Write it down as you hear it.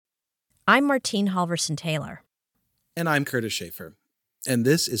I'm Martine Halverson Taylor. And I'm Curtis Schaefer. And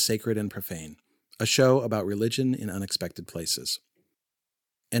this is Sacred and Profane, a show about religion in unexpected places.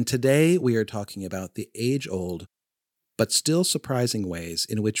 And today we are talking about the age-old, but still surprising ways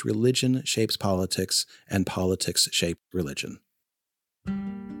in which religion shapes politics and politics shape religion.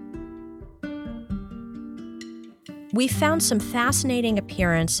 We found some fascinating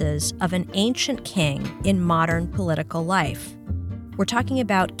appearances of an ancient king in modern political life. We're talking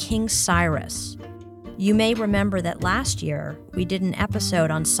about King Cyrus. You may remember that last year we did an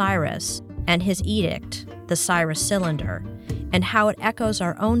episode on Cyrus and his edict, the Cyrus Cylinder, and how it echoes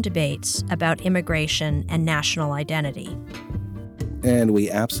our own debates about immigration and national identity. And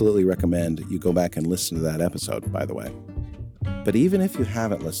we absolutely recommend you go back and listen to that episode, by the way. But even if you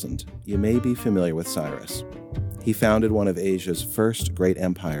haven't listened, you may be familiar with Cyrus. He founded one of Asia's first great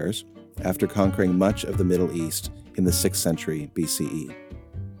empires after conquering much of the Middle East in the 6th century BCE.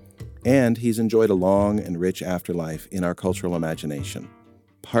 And he's enjoyed a long and rich afterlife in our cultural imagination,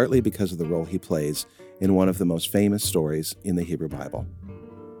 partly because of the role he plays in one of the most famous stories in the Hebrew Bible.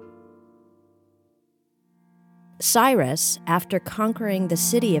 Cyrus, after conquering the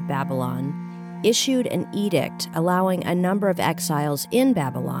city of Babylon, issued an edict allowing a number of exiles in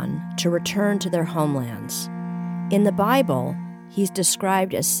Babylon to return to their homelands. In the Bible, he's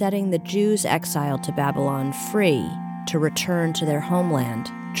described as setting the Jews exiled to Babylon free to return to their homeland,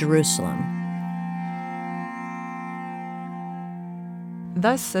 Jerusalem.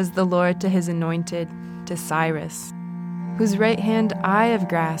 Thus says the Lord to his anointed, to Cyrus, whose right hand I have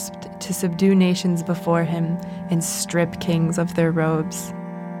grasped to subdue nations before him and strip kings of their robes.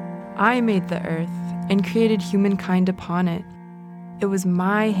 I made the earth and created humankind upon it. It was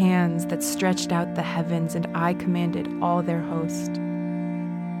my hands that stretched out the heavens, and I commanded all their host.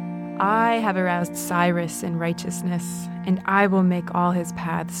 I have aroused Cyrus in righteousness, and I will make all his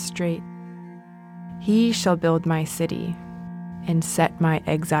paths straight. He shall build my city and set my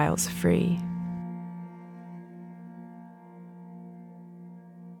exiles free.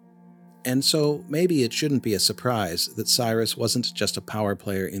 And so maybe it shouldn't be a surprise that Cyrus wasn't just a power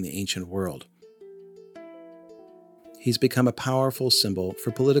player in the ancient world. He's become a powerful symbol for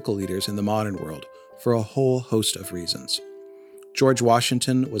political leaders in the modern world for a whole host of reasons. George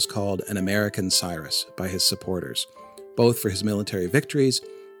Washington was called an American Cyrus by his supporters, both for his military victories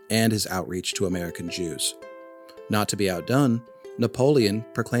and his outreach to American Jews. Not to be outdone, Napoleon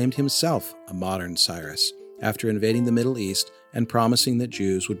proclaimed himself a modern Cyrus after invading the Middle East and promising that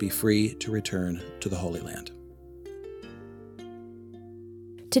Jews would be free to return to the Holy Land.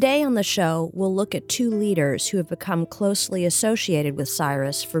 Today on the show, we'll look at two leaders who have become closely associated with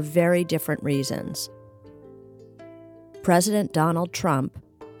Cyrus for very different reasons. President Donald Trump.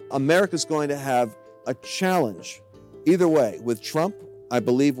 America's going to have a challenge. Either way, with Trump, I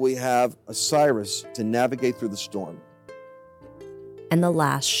believe we have a Cyrus to navigate through the storm. And the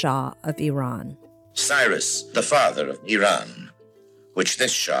last Shah of Iran. Cyrus, the father of Iran, which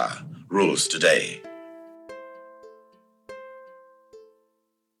this Shah rules today.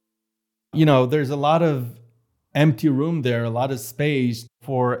 You know, there's a lot of empty room there, a lot of space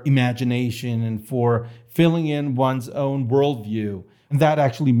for imagination and for filling in one's own worldview. And that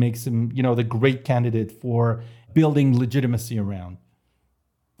actually makes him, the great candidate for building legitimacy around.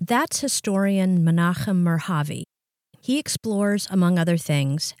 That's historian Menachem Merhavi. He explores, among other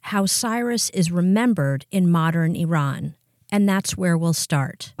things, how Cyrus is remembered in modern Iran. And that's where we'll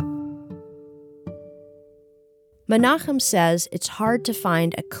start. Menachem says it's hard to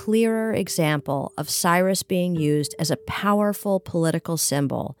find a clearer example of Cyrus being used as a powerful political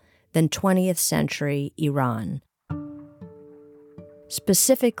symbol than 20th century Iran.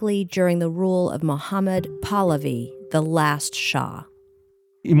 Specifically during the rule of Mohammad Pahlavi, the last Shah.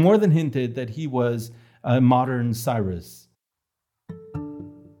 He more than hinted that he was a modern Cyrus.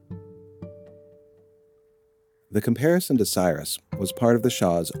 The comparison to Cyrus was part of the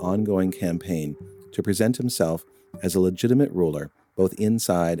Shah's ongoing campaign to present himself as a legitimate ruler both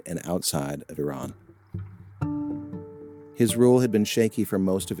inside and outside of Iran. His rule had been shaky for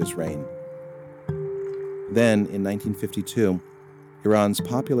most of his reign. Then, in 1952, Iran's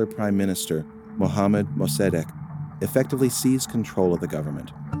popular prime minister, Mohammad Mossadegh, effectively seized control of the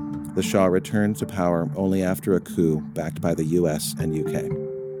government. The Shah returned to power only after a coup backed by the US and UK.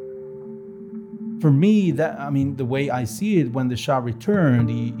 For me, the way I see it, when the Shah returned,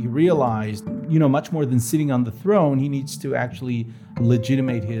 he realized, much more than sitting on the throne, he needs to actually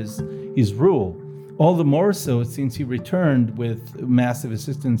legitimate his rule. All the more so since he returned with massive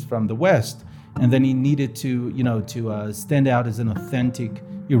assistance from the West, and then he needed to stand out as an authentic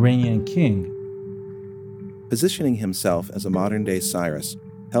Iranian king. Positioning himself as a modern-day Cyrus,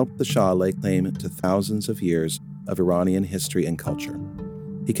 helped the Shah lay claim to thousands of years of Iranian history and culture.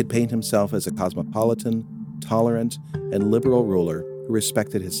 He could paint himself as a cosmopolitan, tolerant, and liberal ruler who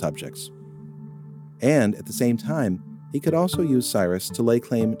respected his subjects. And at the same time, he could also use Cyrus to lay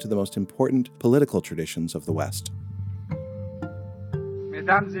claim to the most important political traditions of the West.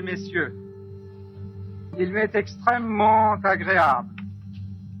 Mesdames et messieurs, il m'est extrêmement agréable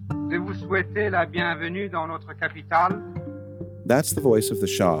de vous souhaiter la bienvenue dans notre capitale. That's the voice of the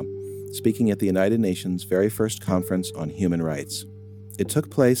Shah, speaking at the United Nations' very first conference on human rights. It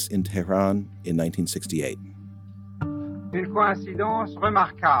took place in Tehran in 1968. Une coïncidence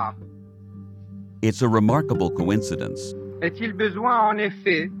remarquable. It's a remarkable coincidence. Est-il besoin, en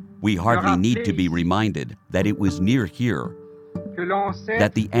effet, We hardly need to be reminded that it was near here que l'ancêtre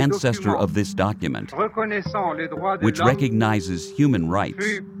that the du ancestor document of this document, reconnaissant les droits de which l'homme recognizes human rights,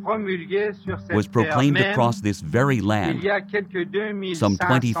 fut promulgué sur cette was terre proclaimed même across this very il land y a quelques 2500 some ans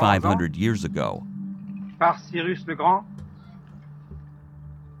 2,500 years ago par Cyrus le Grand.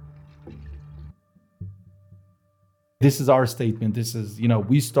 This is our statement. This is,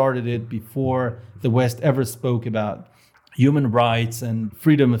 we started it before the West ever spoke about human rights and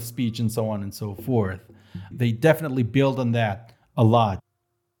freedom of speech and so on and so forth. They definitely build on that a lot.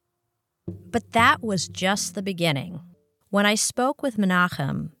 But that was just the beginning. When I spoke with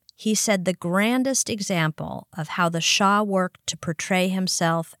Menachem, he said the grandest example of how the Shah worked to portray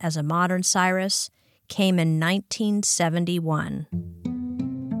himself as a modern Cyrus came in 1971.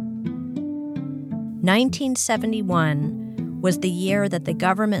 1971 was the year that the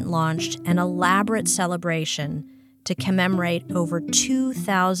government launched an elaborate celebration to commemorate over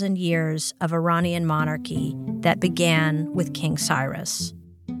 2,000 years of Iranian monarchy that began with King Cyrus.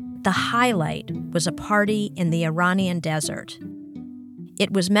 The highlight was a party in the Iranian desert.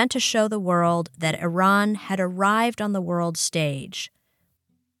 It was meant to show the world that Iran had arrived on the world stage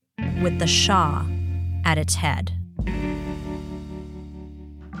with the Shah at its head.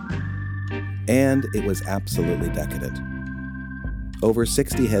 And it was absolutely decadent. Over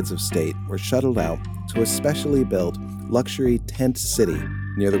 60 heads of state were shuttled out to a specially built luxury tent city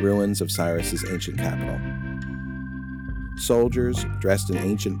near the ruins of Cyrus's ancient capital. Soldiers dressed in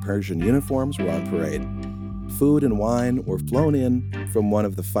ancient Persian uniforms were on parade. Food and wine were flown in from one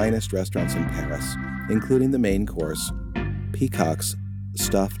of the finest restaurants in Paris, including the main course, peacocks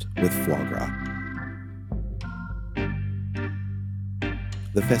stuffed with foie gras.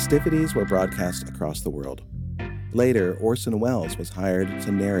 The festivities were broadcast across the world. Later, Orson Welles was hired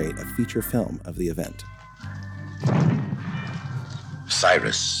to narrate a feature film of the event.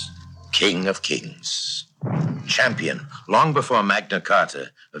 Cyrus, King of Kings, champion long before Magna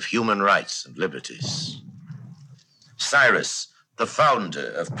Carta of human rights and liberties. Cyrus, the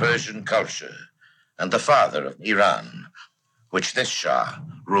founder of Persian culture and the father of Iran, which this Shah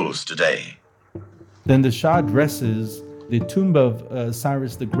rules today. Then the Shah dresses the tomb of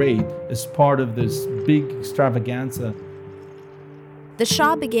Cyrus the Great as part of this big extravaganza. The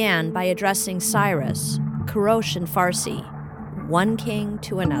Shah began by addressing Cyrus, Kurosh in Farsi, one king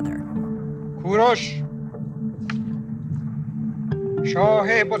to another. کوروش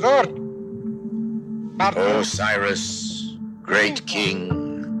شاه بزرگ O Cyrus, great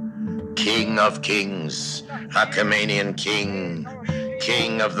king, king of kings, Achaemenian king,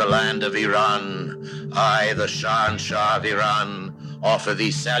 king of the land of Iran, I, the Shah of Iran, offer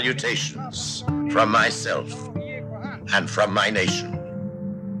these salutations from myself and from my nation.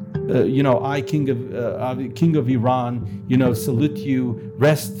 I, king of Iran, salute you.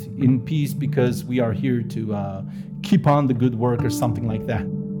 Rest in peace because we are here to keep on the good work or something like that.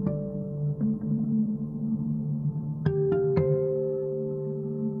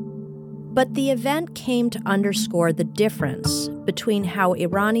 But the event came to underscore the difference between how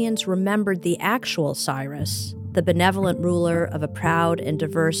Iranians remembered the actual Cyrus, the benevolent ruler of a proud and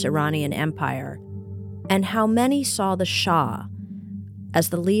diverse Iranian empire, and how many saw the Shah as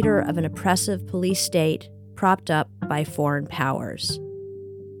the leader of an oppressive police state propped up by foreign powers.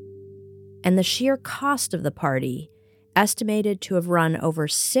 And the sheer cost of the party, estimated to have run over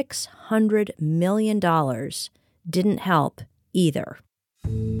 $600 million, didn't help either.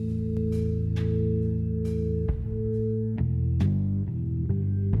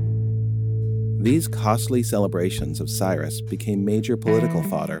 These costly celebrations of Cyrus became major political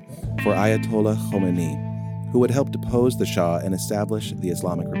fodder for Ayatollah Khomeini, who would help depose the Shah and establish the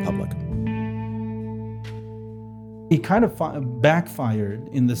Islamic Republic. It kind of backfired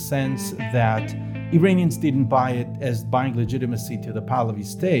in the sense that Iranians didn't buy it as buying legitimacy to the Pahlavi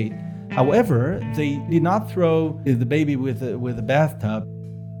state. However, they did not throw the baby with the bathtub.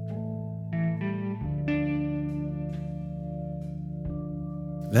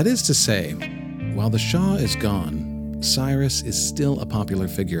 That is to say, while the Shah is gone, Cyrus is still a popular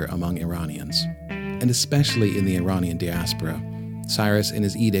figure among Iranians, and especially in the Iranian diaspora. Cyrus and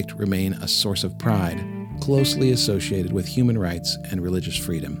his edict remain a source of pride, closely associated with human rights and religious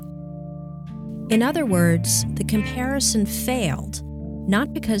freedom. In other words, the comparison failed,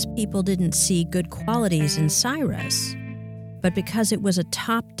 not because people didn't see good qualities in Cyrus, but because it was a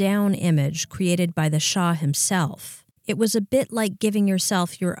top-down image created by the Shah himself. It was a bit like giving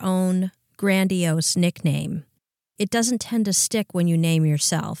yourself your own grandiose nickname. It doesn't tend to stick when you name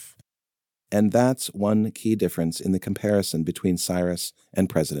yourself. And that's one key difference in the comparison between Cyrus and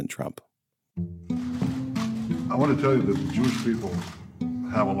President Trump. I want to tell you that the Jewish people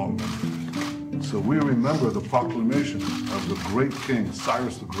have a long memory. So we remember the proclamation of the great king,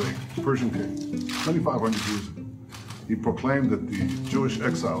 Cyrus the Great, Persian king, 2,500 years ago. He proclaimed that the Jewish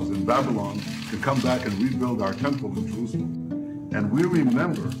exiles in Babylon could come back and rebuild our temple in Jerusalem. And we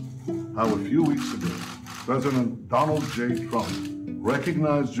remember how a few weeks ago, President Donald J. Trump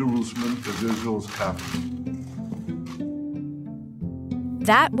recognized Jerusalem as Israel's capital.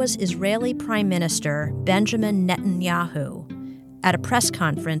 That was Israeli Prime Minister Benjamin Netanyahu at a press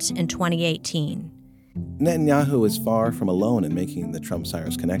conference in 2018. Netanyahu is far from alone in making the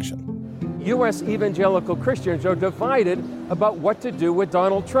Trump-Cyrus connection. U.S. evangelical Christians are divided about what to do with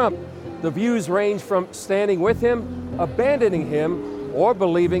Donald Trump. The views range from standing with him, abandoning him, or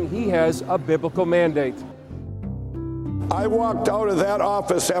believing he has a biblical mandate. I walked out of that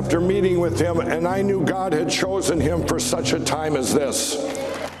office after meeting with him, and I knew God had chosen him for such a time as this.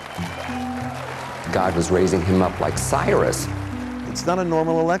 God was raising him up like Cyrus. It's not a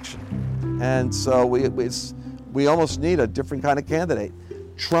normal election. And so we almost need a different kind of candidate.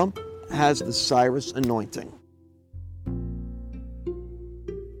 Trump has the Cyrus anointing.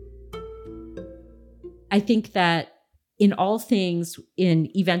 I think that in all things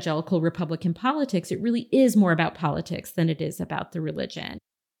in evangelical Republican politics, it really is more about politics than it is about the religion.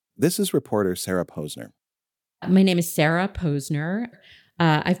 This is reporter Sarah Posner. My name is Sarah Posner.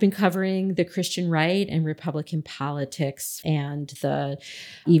 I've been covering the Christian right and Republican politics and the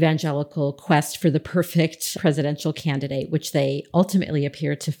evangelical quest for the perfect presidential candidate, which they ultimately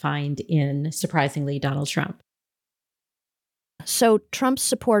appear to find in, surprisingly, Donald Trump. So Trump's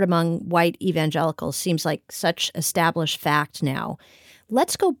support among white evangelicals seems like such established fact now.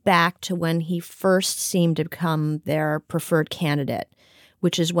 Let's go back to when he first seemed to become their preferred candidate,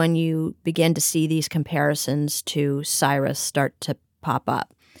 which is when you begin to see these comparisons to Cyrus start to pop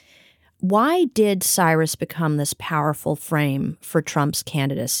up. Why did Cyrus become this powerful frame for Trump's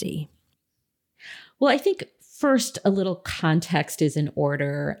candidacy? Well, I think first a little context is in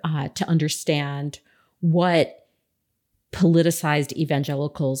order to understand what politicized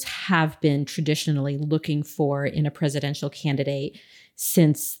evangelicals have been traditionally looking for in a presidential candidate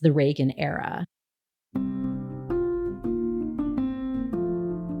since the Reagan era.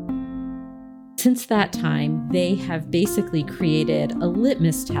 Since that time, they have basically created a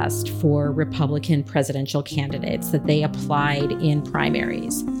litmus test for Republican presidential candidates that they applied in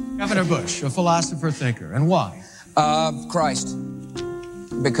primaries. Governor Bush, a philosopher thinker, and why? Christ,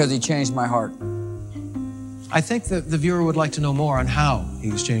 because he changed my heart. I think that the viewer would like to know more on how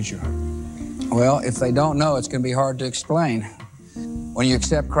he's changed your heart. Well, if they don't know, it's going to be hard to explain. When you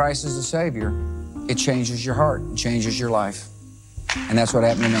accept Christ as the Savior, it changes your heart, it changes your life. And that's what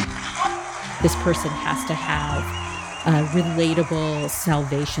happened to me. This person has to have a relatable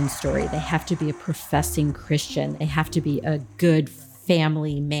salvation story. They have to be a professing Christian. They have to be a good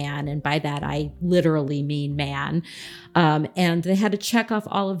family man. And by that, I literally mean man. And they had to check off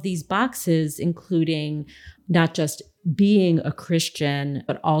all of these boxes, including not just being a Christian,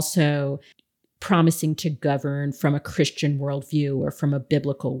 but also promising to govern from a Christian worldview or from a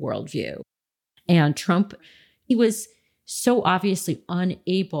biblical worldview. And Trump, he was so obviously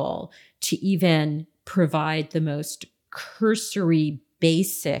unable to even provide the most cursory,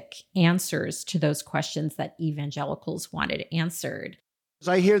 basic answers to those questions that evangelicals wanted answered.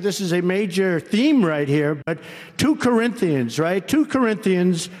 I hear this is a major theme right here, but 2 Corinthians, right? 2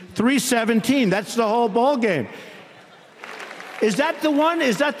 Corinthians 3:17, that's the whole ballgame. Is that the one?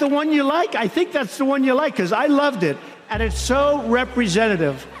 Is that the one you like? I think that's the one you like, because I loved it, and it's so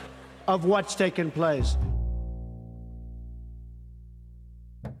representative of what's taken place.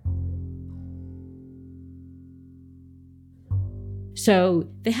 So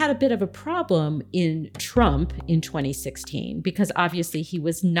they had a bit of a problem in Trump in 2016 because obviously he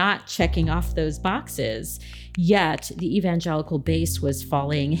was not checking off those boxes, yet the evangelical base was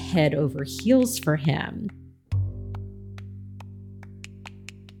falling head over heels for him.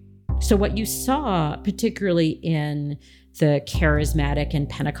 So what you saw, particularly in the charismatic and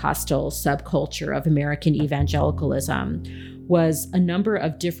Pentecostal subculture of American evangelicalism was a number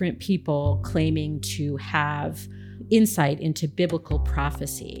of different people claiming to have insight into biblical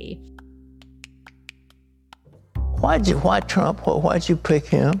prophecy. Why'd Trump? Why'd you pick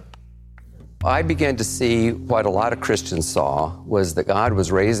him? I began to see what a lot of Christians saw was that God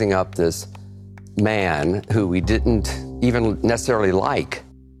was raising up this man who we didn't even necessarily like.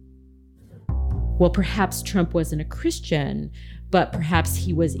 Well, perhaps Trump wasn't a Christian, but perhaps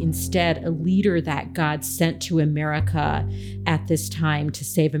he was instead a leader that God sent to America at this time to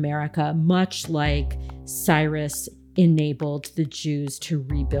save America, much like Cyrus enabled the Jews to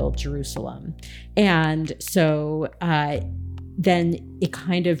rebuild Jerusalem. And so then it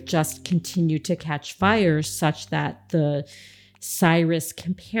kind of just continued to catch fire, such that the Cyrus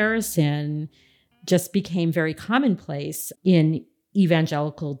comparison just became very commonplace in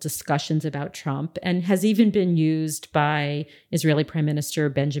evangelical discussions about Trump, and has even been used by Israeli Prime Minister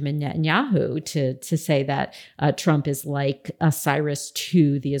Benjamin Netanyahu to say that Trump is like a Cyrus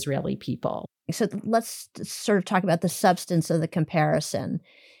to the Israeli people. So let's sort of talk about the substance of the comparison.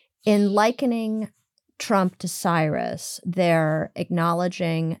 In likening Trump to Cyrus, they're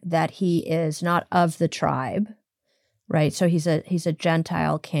acknowledging that he is not of the tribe, right? So he's a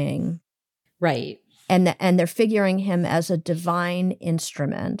Gentile king. Right. And they're figuring him as a divine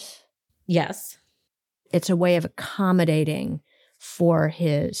instrument. Yes. It's a way of accommodating for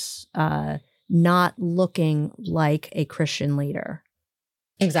his not looking like a Christian leader.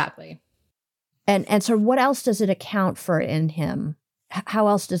 Exactly. And so what else does it account for in him? How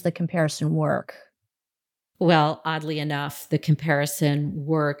else does the comparison work? Well, oddly enough, the comparison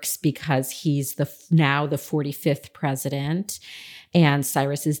works because he's now the 45th president, and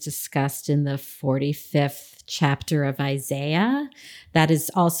Cyrus is discussed in the 45th chapter of Isaiah. That is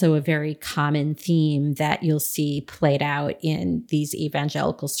also a very common theme that you'll see played out in these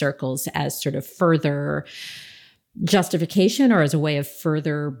evangelical circles as sort of further justification, or as a way of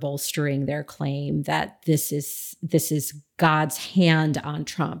further bolstering their claim that this is God's hand on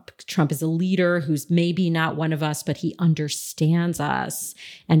Trump. Trump is a leader who's maybe not one of us, but he understands us,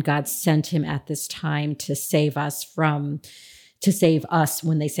 and God sent him at this time to save us. When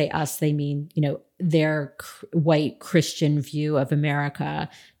they say us, they mean, their white Christian view of America,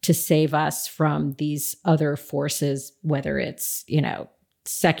 to save us from these other forces, whether it's,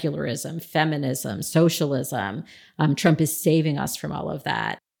 secularism, feminism, socialism. Trump is saving us from all of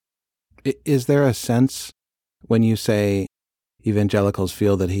that. Is there a sense when you say evangelicals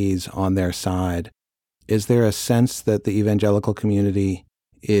feel that he's on their side, is there a sense that the evangelical community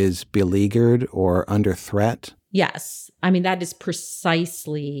is beleaguered or under threat? Yes. I mean, that is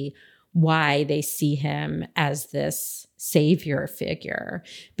precisely why they see him as this savior figure,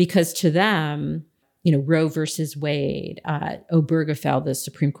 because to them, Roe versus Wade, Obergefell, the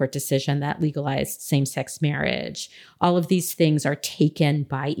Supreme Court decision that legalized same-sex marriage, all of these things are taken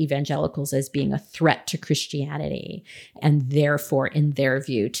by evangelicals as being a threat to Christianity, and therefore, in their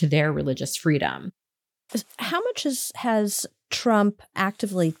view, to their religious freedom. How much has Trump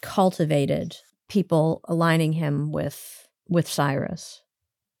actively cultivated people aligning him with Cyrus?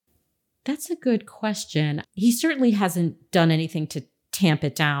 That's a good question. He certainly hasn't done anything to tamp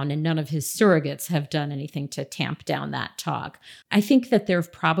it down, and none of his surrogates have done anything to tamp down that talk. I think that there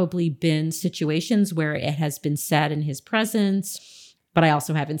have probably been situations where it has been said in his presence, but I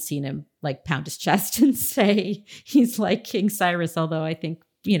also haven't seen him pound his chest and say he's like King Cyrus, although I think,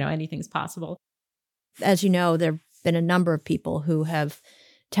 anything's possible. As you know, there have been a number of people who have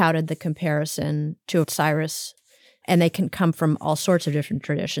touted the comparison to Cyrus, and they can come from all sorts of different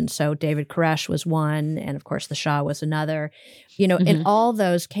traditions. So David Koresh was one, and of course the Shah was another. In all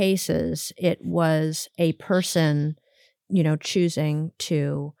those cases, it was a person, choosing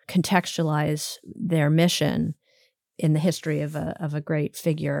to contextualize their mission in the history of a great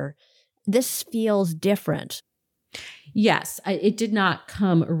figure. This feels different. Yes, it did not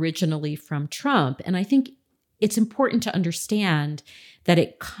come originally from Trump. And I think it's important to understand that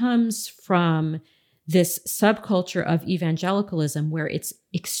it comes from this subculture of evangelicalism where it's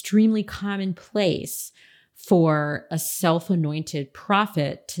extremely commonplace for a self-anointed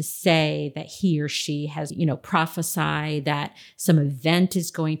prophet to say that he or she has, prophesied that some event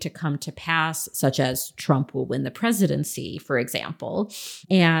is going to come to pass, such as Trump will win the presidency, for example.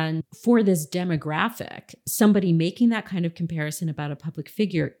 And for this demographic, somebody making that kind of comparison about a public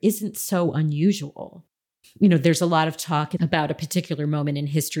figure isn't so unusual. there's a lot of talk about a particular moment in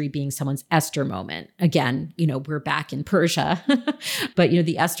history being someone's Esther moment. Again, we're back in Persia, but,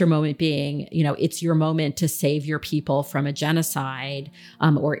 the Esther moment being, it's your moment to save your people from a genocide,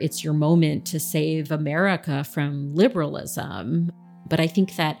 or it's your moment to save America from liberalism. But I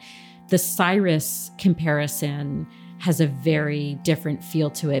think that the Cyrus comparison has a very different feel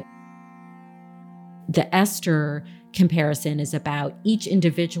to it. The Esther comparison is about each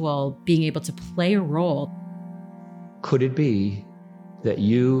individual being able to play a role. Could it be that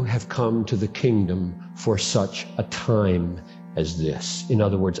you have come to the kingdom for such a time as this? In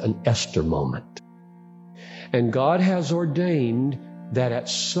other words, an Esther moment. And God has ordained that at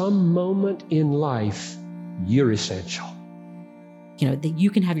some moment in life, you're essential. That you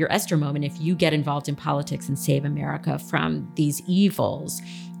can have your Esther moment if you get involved in politics and save America from these evils.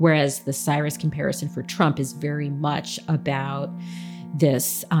 Whereas the Cyrus comparison for Trump is very much about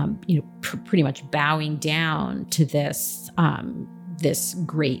this, pretty much bowing down to this, this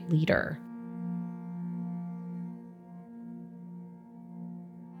great leader.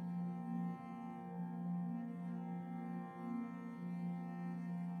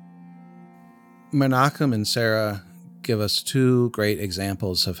 Menachem and Sarah give us two great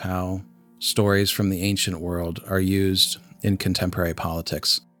examples of how stories from the ancient world are used in contemporary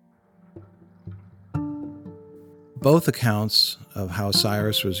politics. Both accounts of how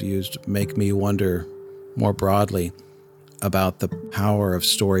Cyrus was used make me wonder more broadly about the power of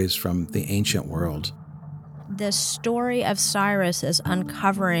stories from the ancient world. The story of Cyrus is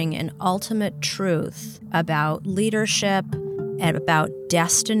uncovering an ultimate truth about leadership and about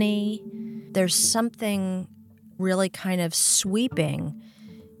destiny. There's something really kind of sweeping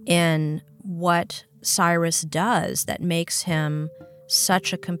in what Cyrus does that makes him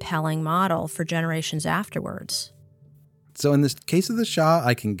such a compelling model for generations afterwards. So in this case of the Shah,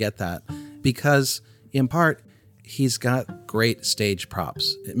 I can get that because, in part, he's got great stage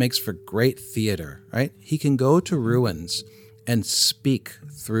props. It makes for great theater, right? He can go to ruins and speak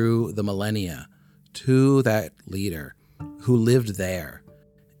through the millennia to that leader who lived there.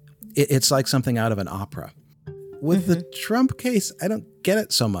 It's like something out of an opera. With the Trump case, I don't get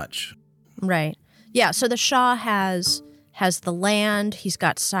it so much. Right. Yeah, so the Shah has the land, he's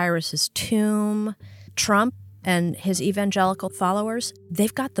got Cyrus's tomb. Trump and his evangelical followers,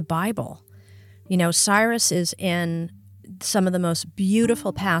 they've got the Bible. Cyrus is in some of the most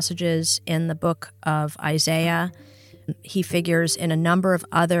beautiful passages in the book of Isaiah. He figures in a number of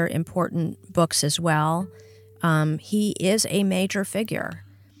other important books as well. He is a major figure.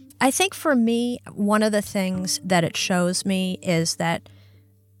 I think for me, one of the things that it shows me is that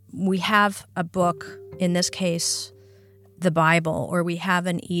we have a book, in this case, the Bible, or we have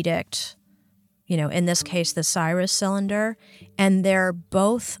an edict, in this case, the Cyrus Cylinder, and they're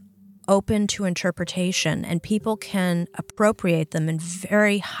both open to interpretation, and people can appropriate them in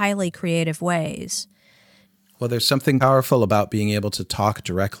very highly creative ways. Well, there's something powerful about being able to talk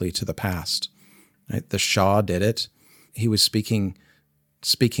directly to the past. Right? The Shah did it. He was speaking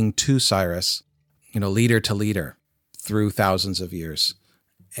to Cyrus, leader to leader through thousands of years.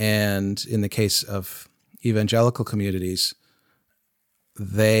 And in the case of evangelical communities,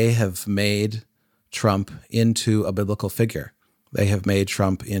 they have made Trump into a biblical figure. They have made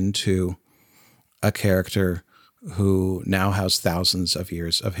Trump into a character who now has thousands of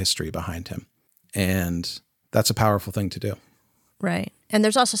years of history behind him. And that's a powerful thing to do. Right. And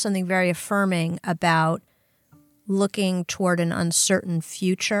there's also something very affirming about looking toward an uncertain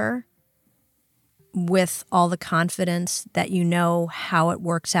future with all the confidence that you know how it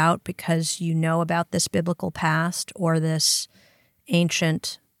works out because you know about this biblical past or this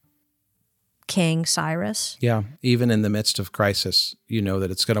ancient king Cyrus. Yeah, even in the midst of crisis, you know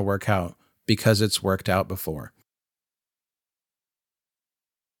that it's going to work out because it's worked out before.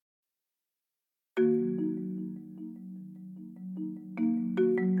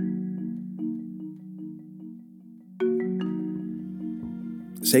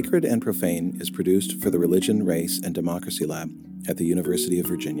 Sacred and Profane is produced for the Religion, Race, and Democracy Lab at the University of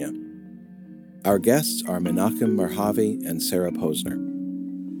Virginia. Our guests are Menachem Marhavi and Sarah Posner.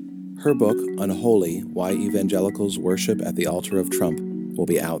 Her book, Unholy: Why Evangelicals Worship at the Altar of Trump, will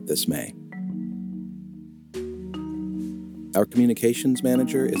be out this May. Our communications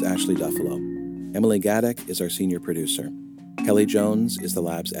manager is Ashley Duffalo. Emily Gadek is our senior producer. Kelly Jones is the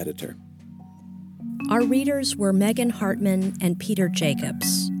lab's editor. Our readers were Megan Hartman and Peter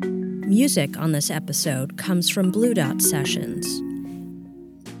Jacobs. Music on this episode comes from Blue Dot Sessions.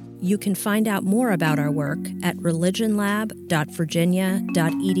 You can find out more about our work at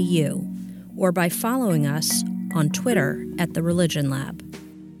religionlab.virginia.edu or by following us on Twitter at The Religion Lab.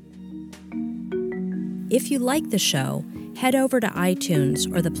 If you like the show, head over to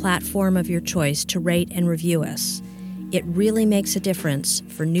iTunes or the platform of your choice to rate and review us. It really makes a difference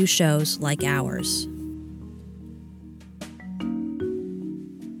for new shows like ours.